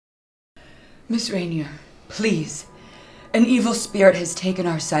Miss Rainier, please. An evil spirit has taken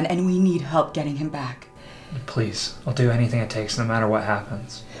our son and we need help getting him back. Please, I'll do anything it takes no matter what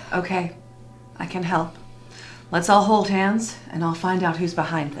happens. Okay, I can help. Let's all hold hands and I'll find out who's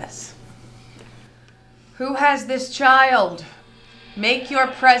behind this. Who has this child? Make your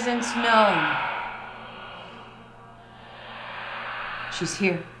presence known. She's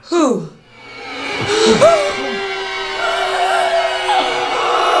here. Who?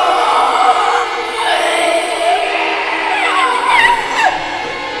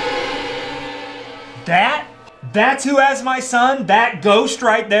 That's who has my son? That ghost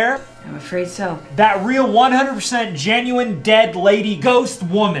right there? I'm afraid so. That real 100% genuine dead lady ghost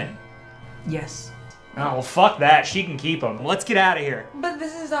woman? Yes. Oh, well, fuck that. She can keep him. Let's get out of here. But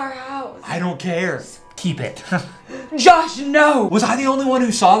this is our house. I don't care. Keep it. Josh, no! Was I the only one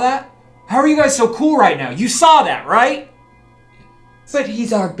who saw that? How are you guys so cool right now? You saw that, right? But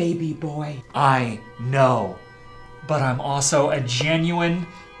he's our baby boy. I know. But I'm also a genuine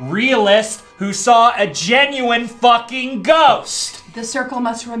realist who saw a genuine fucking ghost. The circle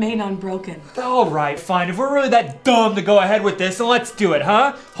must remain unbroken. Alright, fine. If we're really that dumb to go ahead with this, then let's do it,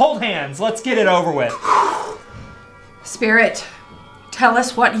 huh? Hold hands. Let's get it over with. Spirit, tell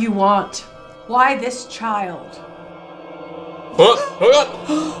us what you want. Why this child?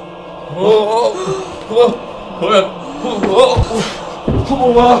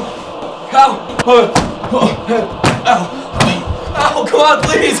 Oh, come on,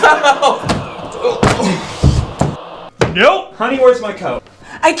 please, help! Nope! Honey, where's my coat?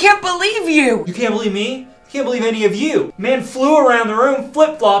 I can't believe you! You can't believe me? I can't believe any of you. Man flew around the room,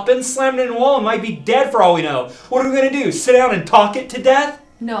 flip-flopping, slammed into the wall, and might be dead for all we know. What are we gonna do, sit down and talk it to death?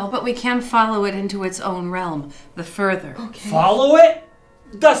 No, but we can follow it into its own realm, the further. Okay. Follow it?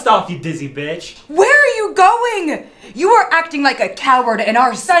 Dust off, you dizzy bitch. Where are you going? You are acting like a coward and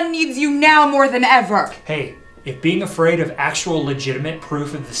our son needs you now more than ever. Hey, if being afraid of actual legitimate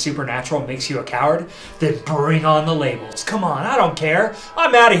proof of the supernatural makes you a coward, then bring on the labels. Come on, I don't care.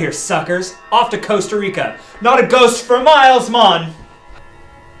 I'm out of here, suckers. Off to Costa Rica. Not a ghost for miles, mon.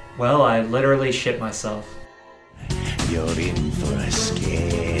 Well, I literally shit myself. You're in for a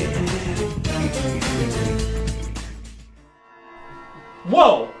scare.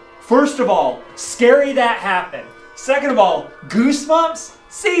 Whoa! First of all, scary that happened. Second of all, goosebumps?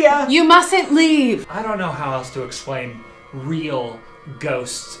 See ya! You mustn't leave! I don't know how else to explain real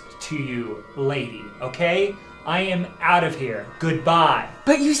ghosts to you, lady, okay? I am out of here. Goodbye.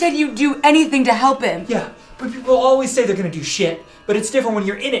 But you said you'd do anything to help him. Yeah, but people always say they're gonna do shit, but it's different when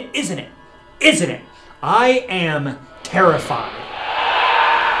you're in it, isn't it? Isn't it? I am terrified.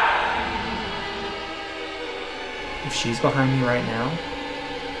 If she's behind me right now,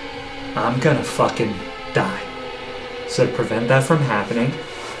 I'm gonna fucking die. So to prevent that from happening,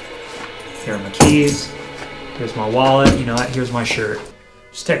 here are my keys, here's my wallet, you know what, here's my shirt.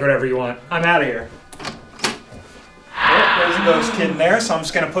 Just take whatever you want. I'm out of here. Oh, there's a ghost kid in there, so I'm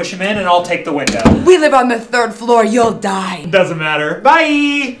just gonna push him in and I'll take the window. We live on the 3rd floor, you'll die. Doesn't matter.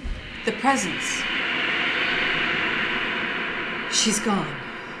 Bye! The presence. She's gone.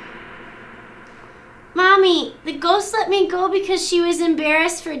 Mommy, the ghost let me go because she was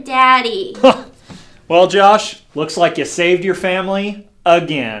embarrassed for Daddy. Well, Josh, looks like you saved your family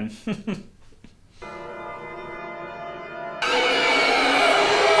again.